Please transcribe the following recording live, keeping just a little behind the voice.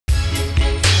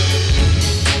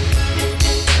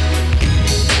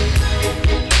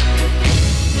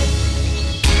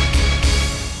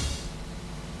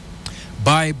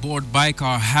Buy Board Bike,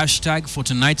 our hashtag for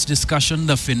tonight's discussion.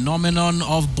 The phenomenon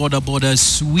of Bodaboda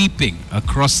sweeping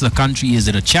across the country. Is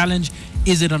it a challenge?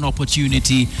 Is it an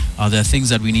opportunity? Are there things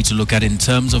that we need to look at in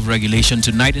terms of regulation?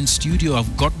 Tonight in studio,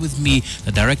 I've got with me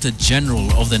the Director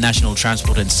General of the National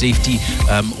Transport and Safety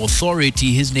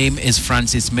Authority. His name is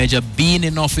Francis Major, been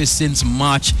in office since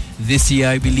March this year,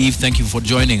 I believe. Thank you for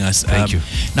joining us. Thank you.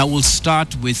 Now, we'll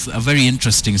start with a very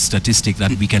interesting statistic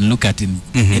that we can look at in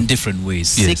different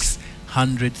ways. Yes.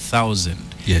 600,000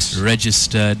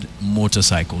 registered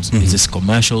motorcycles. Is this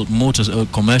commercial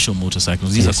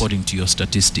motorcycles? These are according to your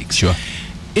statistics. Sure.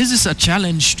 Is this a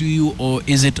challenge to you, or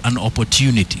is it an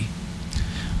opportunity?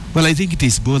 Well, I think it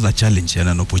is both a challenge and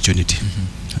an opportunity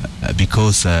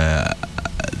because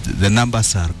the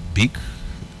numbers are big.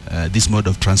 This mode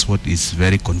of transport is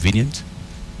very convenient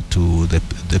to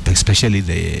especially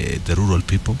the rural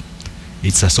people.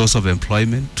 It's a source of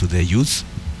employment to the youth.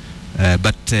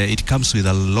 But it comes with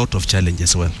a lot of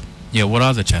challenges as well. Yeah, what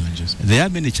are the challenges? There are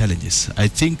many challenges. I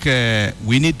think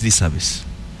we need this service.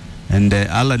 And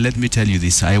Alan, let me tell you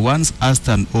this. I once asked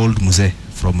an old Muse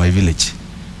from my village,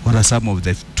 what are some of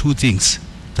the two things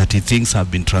that he thinks have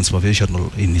been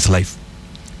transformational in his life?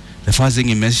 The first thing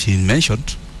he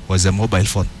mentioned was a mobile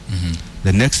phone.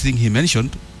 The next thing he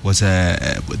mentioned was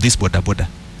this Bodaboda.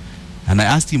 And I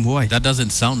asked him why. That doesn't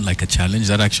sound like a challenge.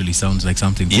 That actually sounds like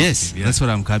something positive. Yes, that's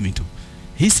what I'm coming to.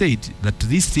 He said that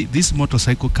this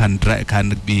motorcycle can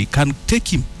take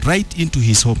him right into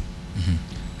his home.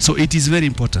 So it is very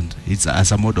important. It's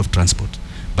as a mode of transport.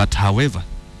 But however,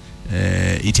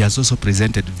 it has also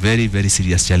presented very, very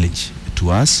serious challenge to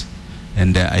us.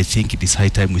 And I think it is high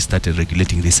time we started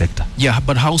regulating this sector. Yeah,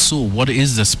 but how so? What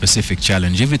is the specific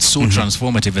challenge? If it's so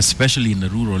transformative, especially in the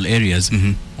rural areas,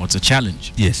 what's a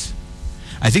challenge? Yes.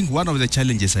 I think one of the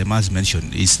challenges I must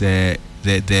mention is the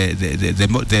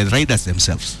riders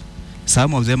themselves.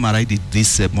 Some of them are riding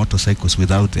these motorcycles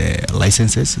without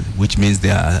licenses, which means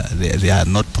they are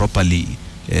not properly,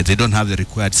 they don't have the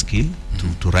required skill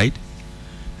to ride.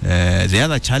 The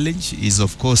other challenge is,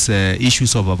 of course,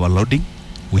 issues of overloading.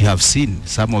 We have seen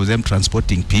some of them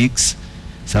transporting pigs,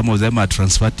 some of them are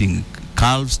transporting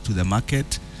calves to the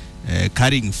market,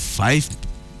 carrying 5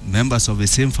 members of the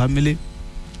same family.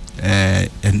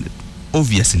 And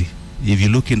obviously, if you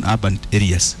look in urban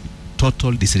areas,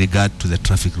 total disregard to the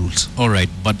traffic rules. All right,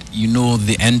 but you know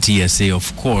the NTSA,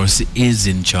 of course, is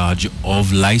in charge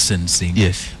of licensing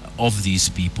of these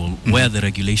people. Where are the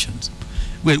regulations?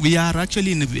 Well, we are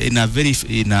actually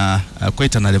in a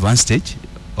quite an advanced stage.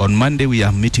 On Monday, we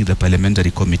are meeting the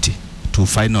parliamentary committee to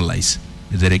finalize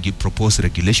the proposed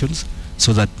regulations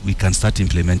so that we can start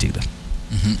implementing them.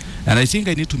 And I think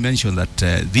I need to mention that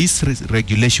these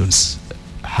regulations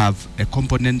have a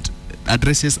component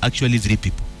addresses actually 3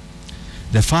 people.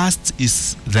 The first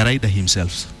is the rider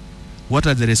himself. What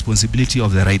are the responsibility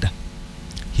of the rider?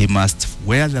 He must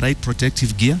wear the right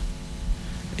protective gear.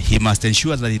 He must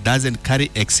ensure that he doesn't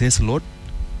carry excess load.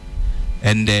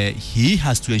 And he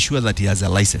has to ensure that he has a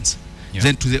license.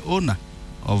 Then to the owner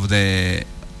of the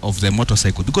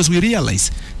motorcycle, because we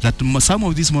realize that some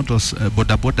of these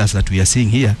bodabodas that we are seeing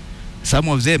here, some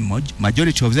of them,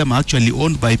 majority of them, are actually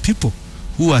owned by people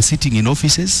who are sitting in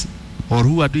offices or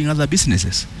who are doing other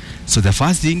businesses. So the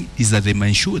first thing is that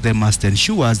they must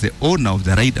ensure as the owner of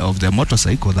the rider of the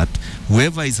motorcycle that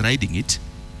whoever is riding it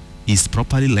is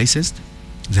properly licensed,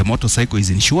 the motorcycle is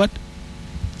insured,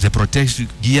 the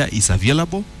protective gear is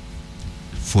available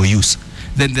for use.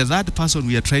 Then the third person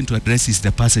we are trying to address is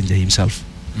the passenger himself.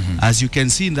 As you can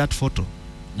see in that photo,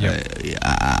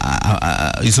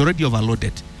 it's already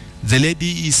overloaded. The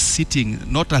lady is sitting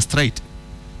not astride,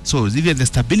 so even the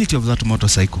stability of that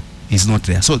motorcycle is not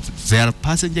there. So their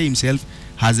passenger himself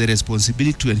has a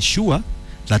responsibility to ensure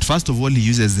that first of all he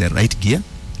uses the right gear,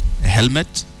 a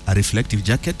helmet, a reflective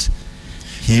jacket.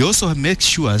 He also makes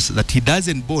sure that he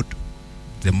doesn't board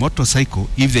the motorcycle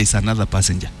if there is another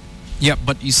passenger. Yeah,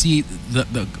 but you see,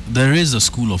 there is a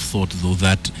school of thought, though,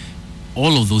 that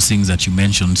all of those things that you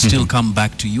mentioned still come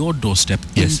back to your doorstep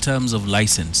in terms of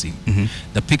licensing.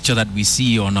 The picture that we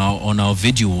see on our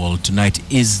video wall tonight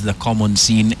is the common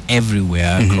scene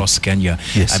everywhere across Kenya.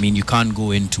 I mean, you can't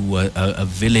go into a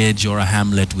village or a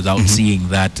hamlet without seeing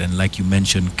that, and like you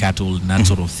mentioned, cattle and that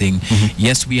sort of thing.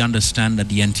 Yes, we understand that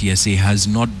the NTSA has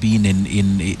not been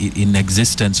in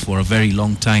existence for a very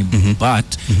long time,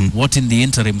 but what in the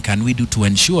interim can we do to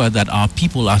ensure that our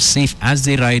people are safe as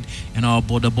they ride and our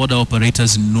Bodaboda operators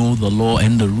know the law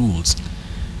and the rules?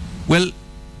 Well,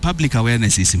 public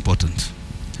awareness is important.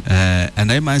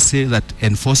 And I must say that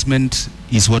enforcement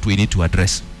is what we need to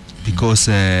address. Because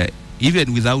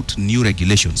even without new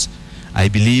regulations, I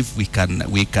believe we can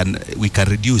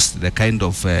reduce the kind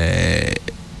of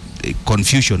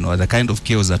confusion or the kind of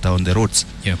chaos that are on the roads,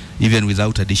 even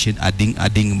without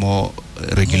adding more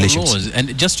regulations. More laws.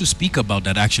 And just to speak about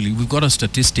that, actually, we've got a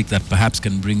statistic that perhaps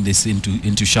can bring this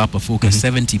into sharper focus.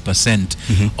 70%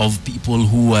 of people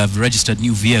who have registered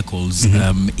new vehicles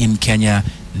in Kenya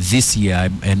this year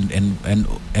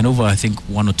and over, I think,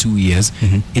 1 or 2 years,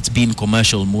 it's been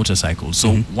commercial motorcycles.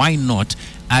 So why not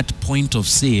at point of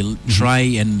sale try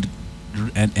and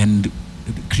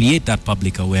create that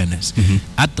public awareness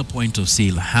at the point of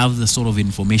sale, have the sort of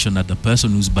information that the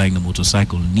person who's buying the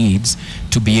motorcycle needs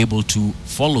to be able to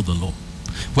follow the law?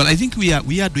 Well, I think we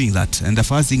are doing that, and the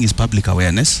first thing is public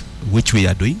awareness, which we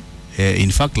are doing.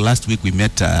 In fact, last week we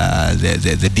met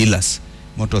the dealers,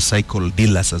 Motorcycle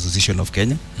Dealers Association of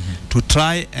Kenya, to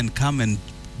try and come and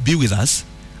be with us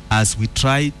as we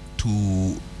try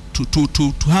to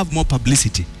have more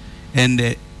publicity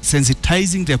and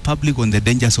sensitizing the public on the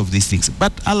dangers of these things.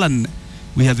 But Alan,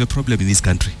 we have a problem in this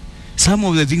country. Some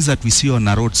of the things that we see on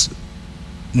our roads,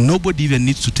 nobody even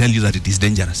needs to tell you that it is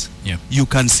dangerous. You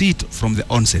can see it from the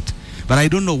onset. But I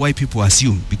don't know why people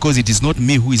assume, because it is not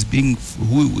me who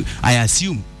I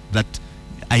assume that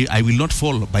I will not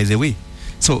fall by the way.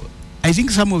 So I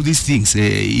think some of these things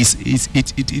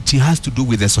it has to do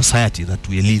with the society that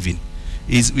we live in.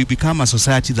 We become a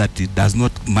society that does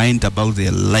not mind about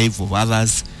the life of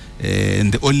others,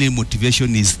 and the only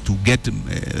motivation is to get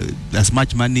as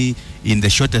much money in the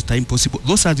shortest time possible.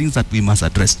 Those are things that we must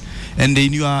address. And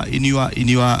in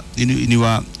your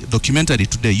documentary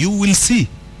today, you will see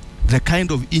the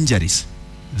kind of injuries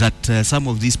that some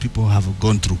of these people have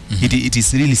gone through. It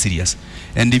is really serious.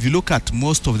 And if you look at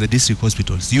most of the district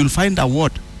hospitals, you'll find a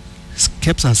ward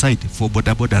kept aside for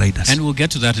Bodaboda riders. And we'll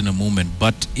get to that in a moment.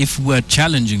 But if we're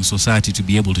challenging society to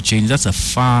be able to change, that's a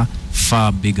far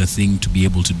bigger thing to be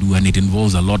able to do, and it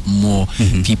involves a lot more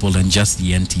people than just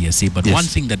the NTSA. But one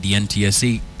thing that the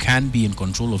NTSA can be in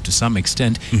control of to some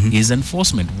extent is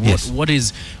enforcement. What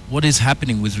is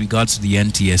happening with regards to the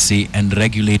NTSA and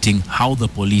regulating how the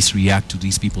police react to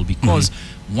these people? Because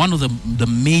one of the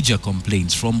major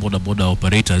complaints from Bodaboda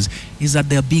operators is that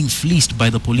they're being fleeced by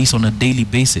the police on a daily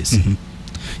basis.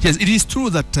 Yes, it is true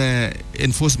that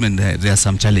enforcement, there are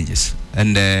some challenges.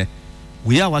 And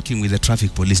we are working with the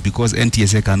traffic police, because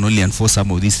NTSA can only enforce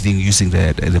some of these things using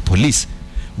the police.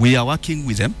 We are working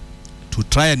with them to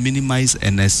try and minimize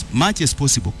and as much as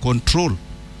possible control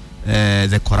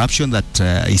the corruption that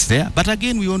is there. But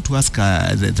again, we want to ask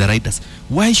the riders,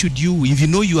 why should you, if you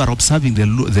know you are observing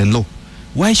the law,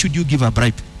 why should you give a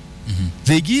bribe?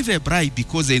 They give a bribe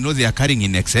because they know they are carrying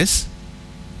in excess.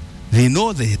 They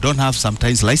know they don't have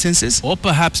sometimes licenses. Or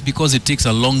perhaps because it takes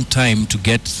a long time to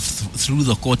get through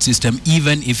the court system,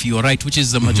 even if you're right, which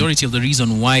is the majority of the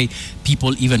reason why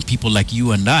even people like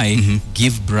you and I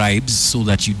give bribes, so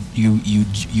that you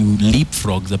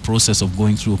leapfrog the process of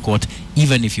going through a court,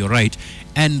 even if you're right.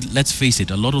 And let's face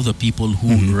it, a lot of the people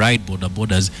who ride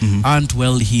Bodabodas aren't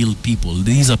well-heeled people.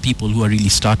 These are people who are really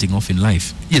starting off in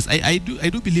life. Yes, I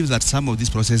do believe that some of these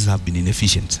processes have been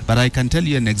inefficient. But I can tell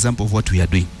you an example of what we are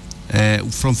doing.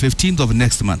 From 15th of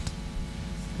next month,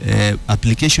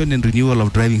 application and renewal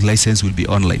of driving license will be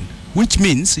online, which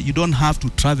means you don't have to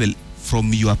travel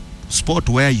from your spot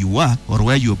where you are or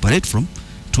where you operate from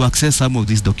to access some of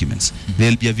these documents.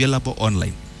 They'll be available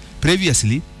online.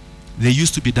 Previously, they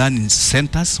used to be done in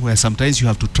centers where sometimes you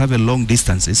have to travel long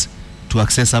distances to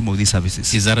access some of these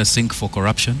services. Is that a sink for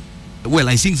corruption? Well,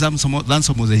 I think some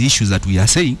of the issues that we are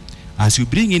saying, as you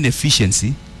bring in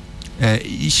efficiency,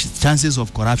 chances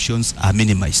of corruptions are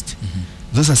minimized.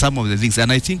 Those are some of the things,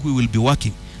 and I think we will be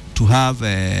working to have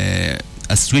a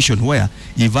situation where,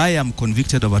 if I am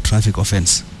convicted of a traffic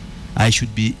offense, I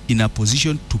should be in a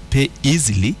position to pay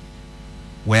easily.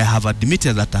 Where I have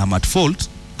admitted that I am at fault,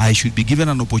 I should be given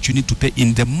an opportunity to pay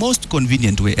in the most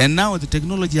convenient way. And now the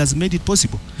technology has made it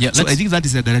possible. So I think that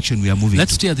is the direction we are moving.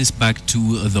 Let's steer this back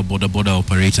to the Bodaboda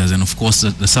operators. And of course,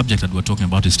 the subject that we're talking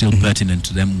about is still pertinent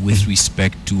to them with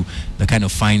respect to the kind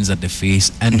of fines that they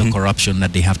face and the corruption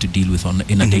that they have to deal with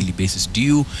in a daily basis. Do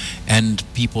you and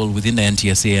people within the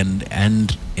NTSA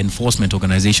and enforcement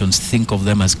organizations think of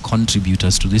them as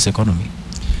contributors to this economy?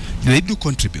 They do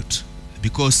contribute,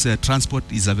 because transport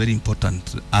is a very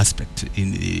important aspect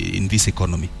in this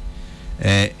economy.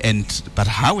 But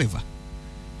however,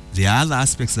 there are other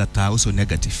aspects that are also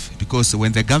negative, because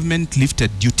when the government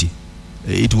lifted duty,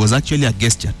 it was actually a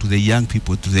gesture to the young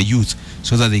people, to the youth,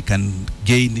 so that they can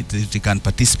they can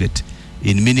participate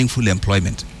in meaningful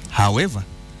employment. However,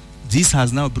 this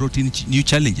has now brought in new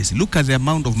challenges. Look at the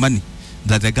amount of money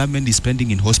that the government is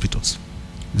spending in hospitals.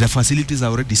 The facilities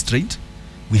are already strained.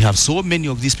 We have so many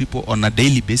of these people on a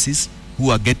daily basis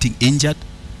who are getting injured,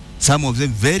 some of them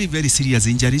very, very serious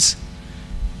injuries,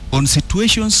 on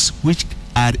situations which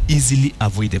are easily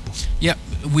avoidable. Yeah,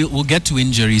 we'll get to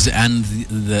injuries and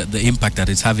the impact that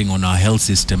it's having on our health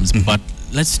systems, but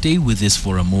let's stay with this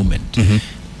for a moment.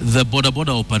 The Bodaboda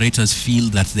operators feel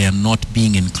that they are not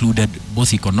being included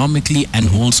both economically and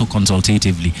also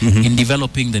consultatively in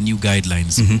developing the new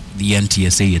guidelines, the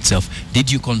NTSA itself.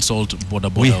 Did you consult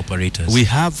Bodaboda operators? We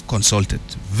have consulted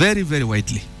very, very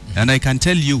widely. And I can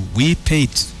tell you, we paid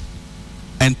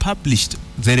and published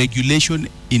the regulation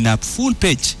in a full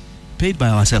page, paid by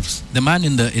ourselves. The man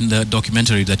in the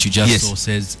documentary that you just saw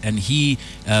says, and he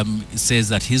says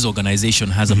that his organization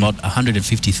has about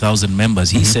 150,000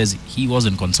 members. He says he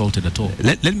wasn't consulted at all.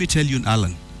 Let me tell you,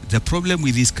 Alan, the problem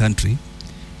with this country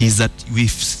is that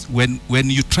when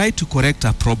you try to correct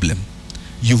a problem,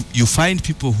 you find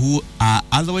people who are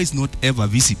otherwise not ever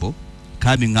visible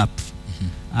coming up.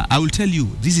 I will tell you,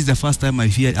 this is the first time I'm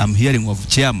hearing of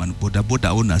chairman,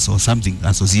 Bodaboda owners or something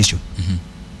association.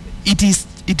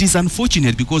 It is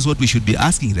unfortunate, because what we should be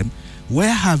asking them,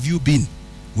 where have you been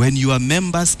when your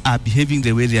members are behaving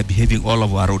the way they are behaving all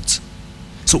over our roads?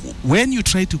 So when you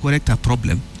try to correct a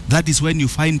problem, that is when you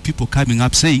find people coming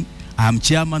up saying, I'm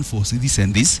chairman for this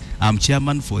and this, I'm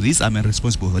chairman for this, I'm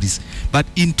responsible for this. But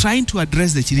in trying to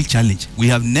address the real challenge, we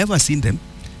have never seen them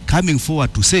coming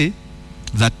forward to say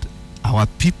that our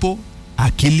people are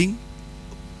killing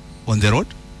on the road,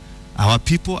 our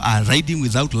people are riding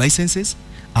without licenses,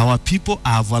 our people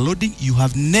are overloading. You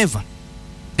have never,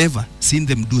 ever seen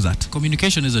them do that.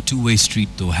 Communication is a two-way street,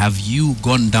 though. Have you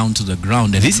gone down to the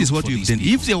ground? And this is what we've done.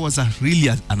 If there was really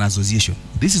an association,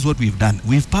 this is what we've done.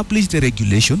 We've published the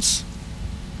regulations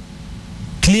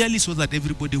clearly so that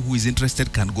everybody who is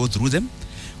interested can go through them.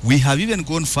 We have even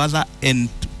gone further and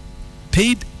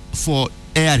paid for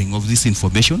airing of this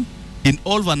information in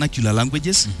all vernacular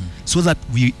languages so that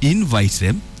we invite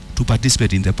them to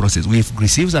participate in the process. We've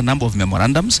received a number of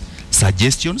memorandums,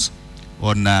 suggestions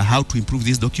on how to improve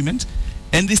this document,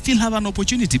 and they still have an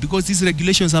opportunity because these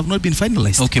regulations have not been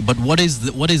finalized. Okay, but what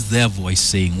is their voice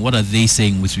saying? What are they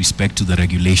saying with respect to the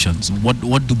regulations? What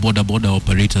do Bodaboda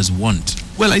operators want?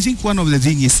 Well, I think one of the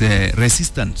things is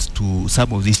resistance to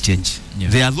some of this change.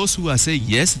 There are those who are saying,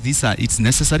 yes, it's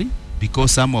necessary,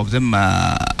 because some of them,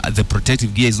 the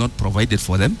protective gear is not provided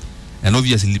for them, and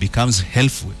obviously it becomes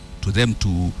helpful to them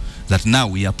that now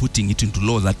we are putting it into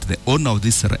law that the owner of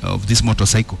this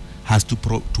motorcycle has to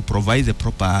provide the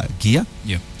proper gear.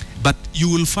 But you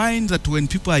will find that when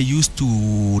people are used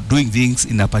to doing things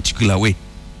in a particular way,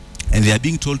 and they are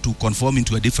being told to conform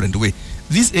into a different way,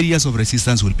 these areas of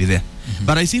resistance will be there.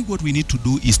 But I think what we need to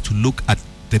do is to look at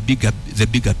the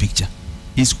bigger picture.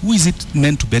 Is who is it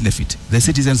meant to benefit? The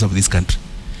citizens of this country.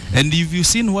 And if you've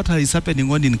seen what is happening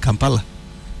in Kampala,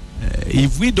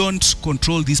 if we don't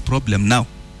control this problem now,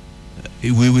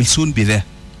 we will soon be there.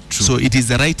 So it is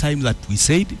the right time that we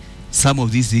said some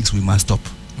of these things we must stop.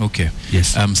 Okay. Yes.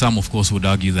 Some, of course, would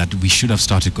argue that we should have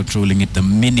started controlling it the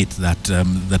minute that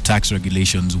the tax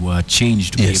regulations were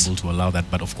changed to be able to allow that.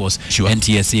 But, of course,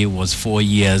 NTSA was 4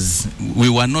 years. We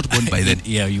were not born by then.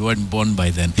 Yeah, you weren't born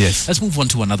by then. Yes. Let's move on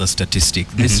to another statistic.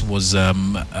 This was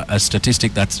a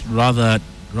statistic that's rather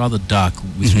dark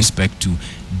with respect to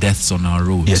deaths on our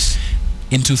roads. Yes.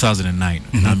 In 2009,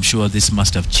 and I'm sure this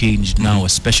must have changed now,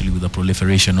 especially with the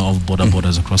proliferation of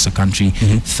Bodabodas across the country,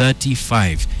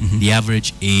 35, the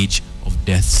average age of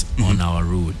deaths on our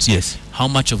roads. Yes. How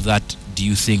much of that do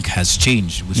you think has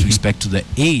changed with respect to the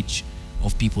age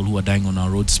of people who are dying on our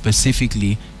roads,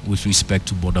 specifically with respect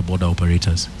to Bodaboda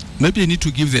operators? Maybe I need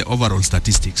to give the overall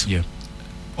statistics.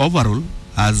 Overall,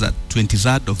 as at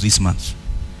 23rd of this month,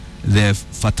 the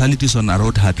fatalities on our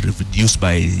road had reduced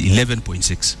by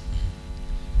 11.6.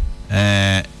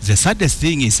 The saddest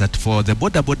thing is that for the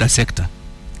Bodaboda sector,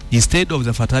 instead of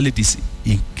the fatalities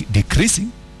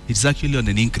decreasing, it's actually on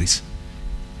an increase.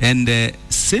 And if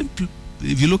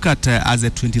you look at as the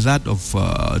 23rd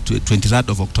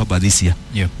of October this year,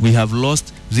 we have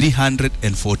lost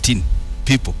 314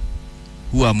 people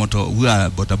who are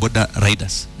Bodaboda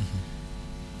riders.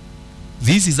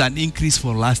 This is an increase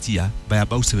for last year by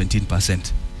about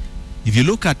 17%. If you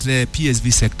look at the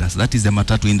PSV sectors, that is the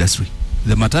matatu industry,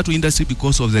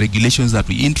 because of the regulations that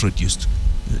we introduced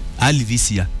early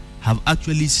this year, have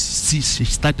actually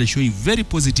started showing very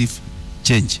positive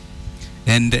change.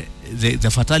 And the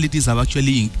fatalities have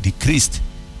actually decreased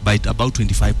by about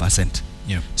 25%.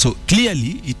 So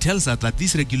clearly, it tells us that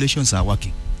these regulations are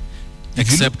working.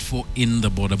 Except for in the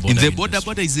Bodaboda. In the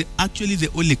Bodaboda is actually the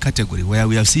only category where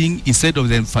we are seeing, instead of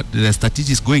the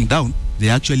statistics going down,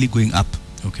 they're actually going up.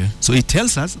 Okay. So it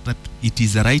tells us that it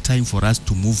is the right time for us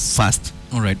to move fast.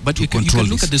 All right, but you can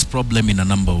look at this problem in a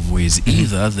number of ways.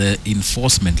 Either the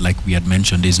enforcement, like we had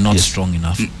mentioned, is not strong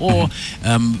enough, or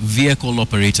vehicle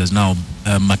operators now,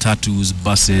 matatus,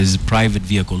 buses, private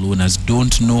vehicle owners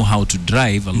don't know how to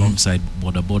drive alongside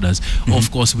bodabodas.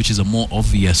 Of course, which is a more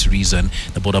obvious reason,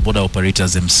 the bodaboda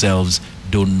operators themselves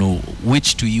don't know.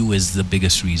 Which to you is the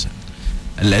biggest reason?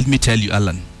 Let me tell you,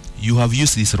 Alan, you have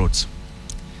used these roads.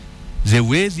 The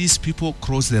way these people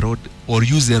cross the road or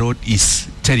use the road is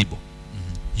terrible.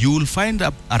 You will find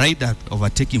a rider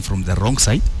overtaking from the wrong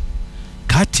side,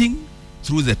 cutting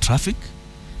through the traffic.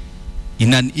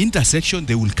 In an intersection,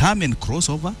 they will come and cross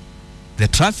over the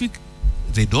traffic.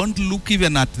 They don't look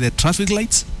even at the traffic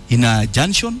lights. In a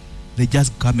junction, they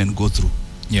just come and go through.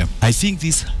 Yeah. I think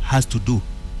this has to do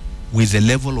with the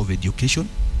level of education,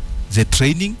 the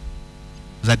training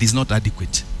that is not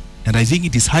adequate. And I think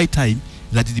it is high time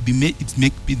that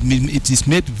it is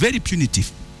made very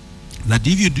punitive, that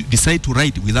if you decide to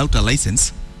ride without a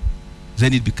license,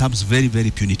 then it becomes very,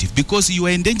 very punitive, because you are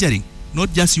endangering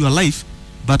not just your life,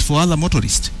 but for other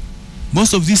motorists.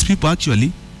 Most of these people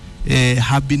actually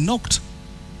have been knocked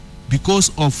because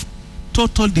of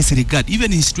total disregard.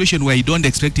 Even in a situation where you don't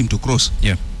expect him to cross,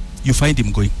 you find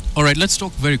him going. All right, let's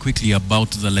talk very quickly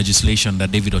about the legislation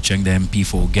that David Ocheng, the MP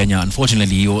for Ugenya,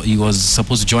 unfortunately, he was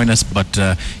supposed to join us, but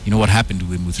you know what happened to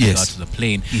him with regard to the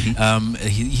plane.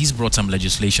 He's brought some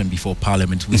legislation before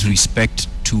Parliament with respect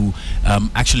to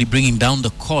actually bringing down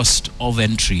the cost of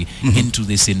entry into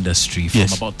this industry from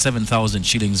about 7,000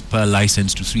 shillings per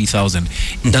license to 3,000.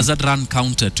 Does that run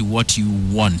counter to what you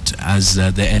want as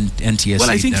the NTSA Well,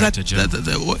 I think Director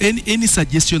that any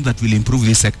suggestion that will improve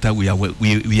this sector, we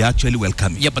are actually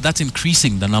welcoming. Yeah, but that's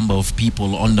increasing the number of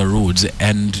people on the roads,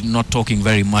 and not talking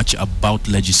very much about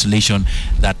legislation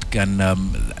that can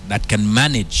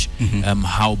manage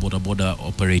how bodaboda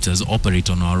operators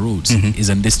operate on our roads.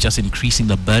 Isn't this just increasing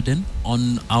the burden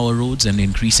on our roads and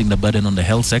increasing the burden on the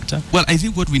health sector? Well, I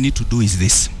think what we need to do is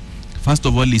this. First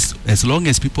of all, is as long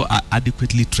as people are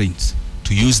adequately trained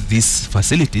to use these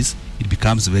facilities, it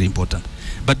becomes very important.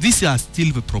 But these are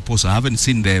still the proposal. I haven't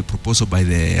seen the proposal by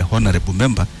the honorable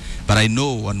member, but I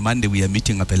know on Monday we are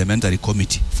meeting a parliamentary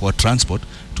committee for transport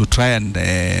to try and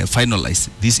finalize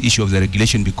this issue of the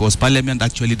regulation, because Parliament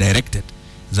actually directed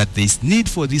that there is need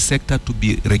for this sector to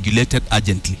be regulated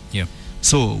urgently. Yeah.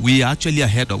 So we were actually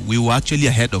ahead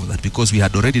of that, because we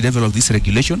had already developed this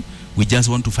regulation. We just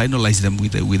want to finalize them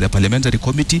with the parliamentary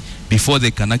committee before they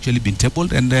can actually be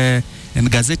tabled and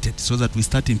gazetted, so that we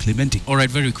start implementing. All right,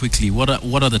 very quickly, what are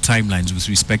the timelines with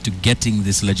respect to getting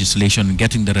this legislation,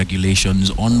 getting the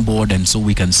regulations on board, and so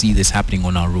we can see this happening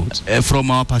on our roads? From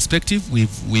our perspective, we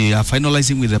are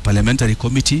finalizing with the parliamentary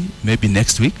committee maybe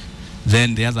next week.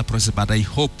 Then the other process, but I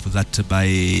hope that by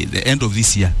the end of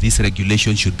this year, this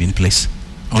regulation should be in place.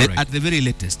 At the very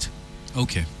latest.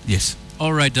 Okay. Yes.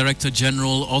 All right, Director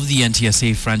General of the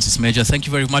NTSA, Francis Major, thank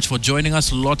you very much for joining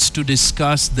us. Lots to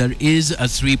discuss. There is a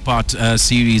three-part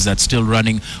series that's still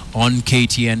running on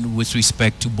KTN with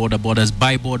respect to Bodaboda's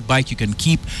Buy Board Bike. You can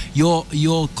keep your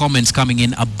comments coming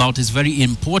in about this very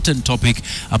important topic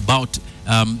about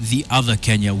the other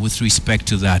Kenya with respect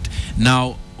to that.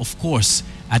 Now, of course,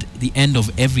 at the end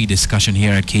of every discussion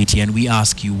here at KTN, we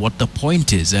ask you what the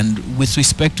point is. And with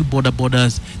respect to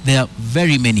bodabodas, there are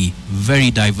very many,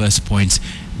 very diverse points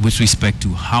with respect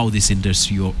to how this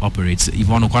industry operates.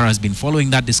 Yvonne Okwara has been following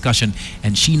that discussion,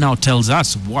 and she now tells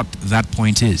us what that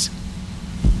point is.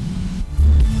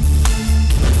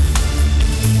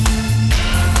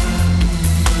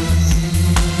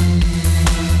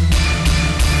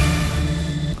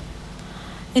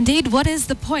 Indeed, what is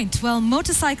the point? Well,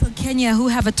 Motorcycle Kenya, who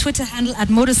have a Twitter handle at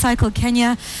Motorcycle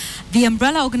Kenya, the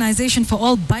umbrella organization for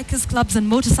all bikers clubs and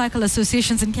motorcycle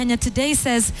associations in Kenya, today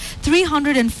says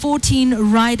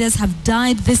 314 riders have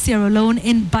died this year alone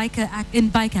in bike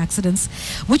accidents,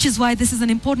 which is why this is an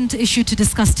important issue to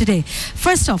discuss today.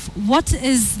 First off, what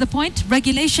is the point?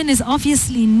 Regulation is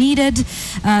obviously needed.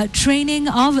 Training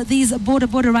of these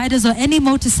bodaboda riders or any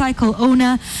motorcycle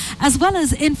owner, as well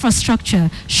as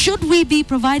infrastructure. Should we be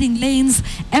providing lanes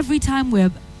every time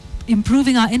we're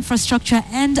improving our infrastructure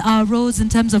and our roads in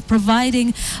terms of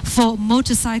providing for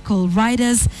motorcycle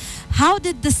riders? How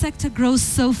did the sector grow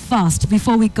so fast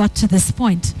before we got to this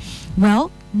point?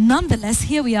 Well, Nonetheless,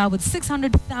 here we are with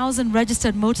 600,000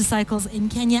 registered motorcycles in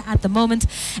Kenya at the moment.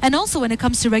 And also when it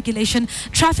comes to regulation,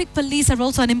 traffic police are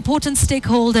also an important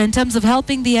stakeholder in terms of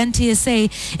helping the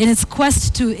NTSA in its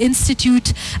quest to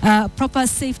institute proper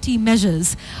safety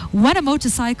measures. When a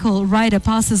motorcycle rider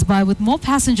passes by with more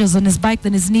passengers on his bike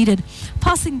than is needed,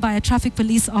 passing by a traffic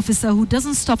police officer who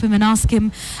doesn't stop him and ask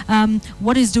him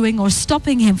what he's doing, or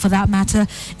stopping him for that matter,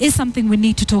 is something we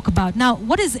need to talk about. Now,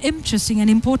 what is interesting and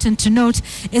important to note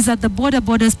is that the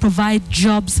Bodabodas provide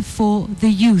jobs for the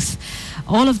youth.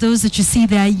 All of those that you see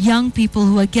there are young people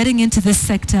who are getting into this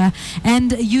sector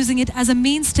and using it as a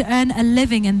means to earn a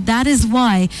living, and that is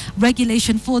why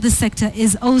regulation for this sector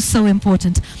is oh so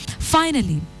important.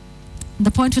 Finally, the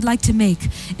point we'd like to make,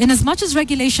 in as much as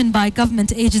regulation by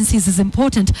government agencies is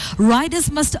important,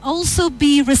 riders must also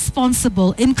be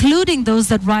responsible, including those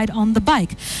that ride on the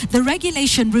bike. The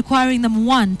regulation requiring them,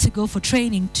 1, to go for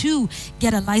training, 2,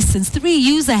 get a license, 3,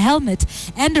 use a helmet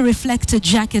and a reflector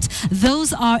jacket,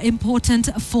 those are important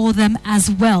for them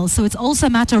as well. So it's also a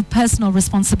matter of personal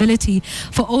responsibility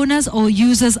for owners or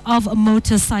users of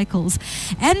motorcycles.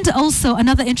 And also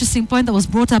another interesting point that was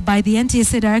brought up by the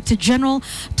NTSA Director General,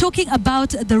 talking about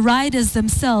the riders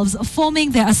themselves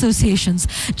forming their associations.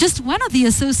 Just when are the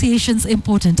associations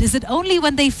important? Is it only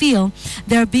when they feel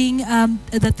they're being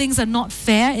that things are not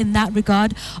fair in that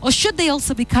regard, or should they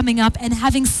also be coming up and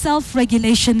having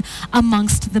self-regulation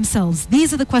amongst themselves?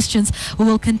 These are the questions we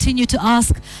will continue to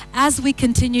ask as we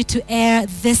continue to air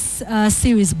this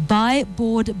series by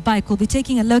Board Bike. We'll be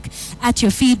taking a look at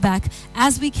your feedback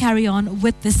as we carry on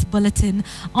with this bulletin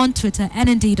on Twitter and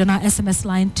indeed on our SMS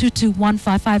line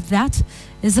 22155. That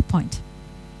is the point.